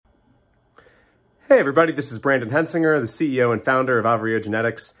Hey everybody, this is Brandon Hensinger, the CEO and founder of Embryo.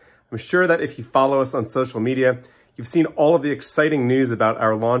 I'm sure that if you follow us on social media, you've seen all of the exciting news about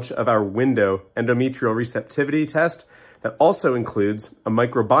our launch of our window endometrial receptivity test that also includes a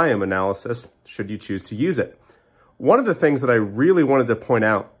microbiome analysis should you choose to use it. One of the things that I really wanted to point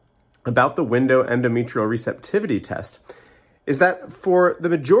out about the window endometrial receptivity test is that for the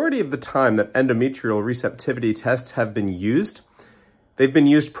majority of the time that endometrial receptivity tests have been used, they've been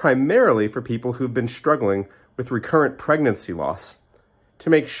used primarily for people who've been struggling with recurrent pregnancy loss to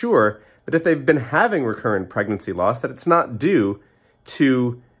make sure that if they've been having recurrent pregnancy loss, that it's not due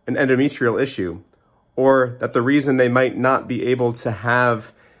to an endometrial issue, or that the reason they might not be able to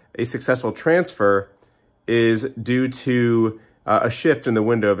have a successful transfer is due to a shift in the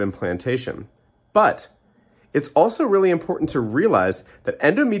window of implantation. But it's also really important to realize that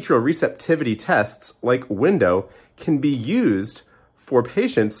endometrial receptivity tests like window can be used for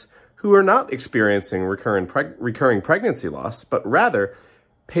patients who are not experiencing recurring pregnancy loss, but rather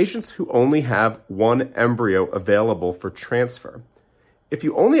patients who only have one embryo available for transfer. If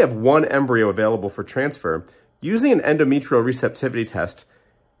you only have one embryo available for transfer, using an endometrial receptivity test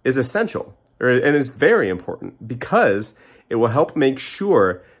is essential, and is very important, because it will help make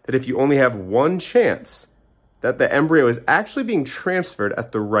sure that if you only have one chance, that the embryo is actually being transferred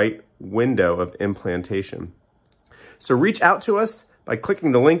at the right window of implantation. So reach out to us by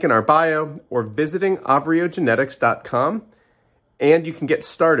clicking the link in our bio or visiting embryogenetics.com, and you can get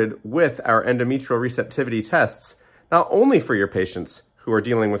started with our endometrial receptivity tests, not only for your patients who are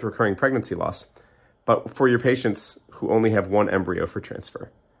dealing with recurring pregnancy loss, but for your patients who only have one embryo for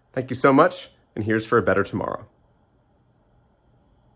transfer. Thank you so much, and here's for a better tomorrow.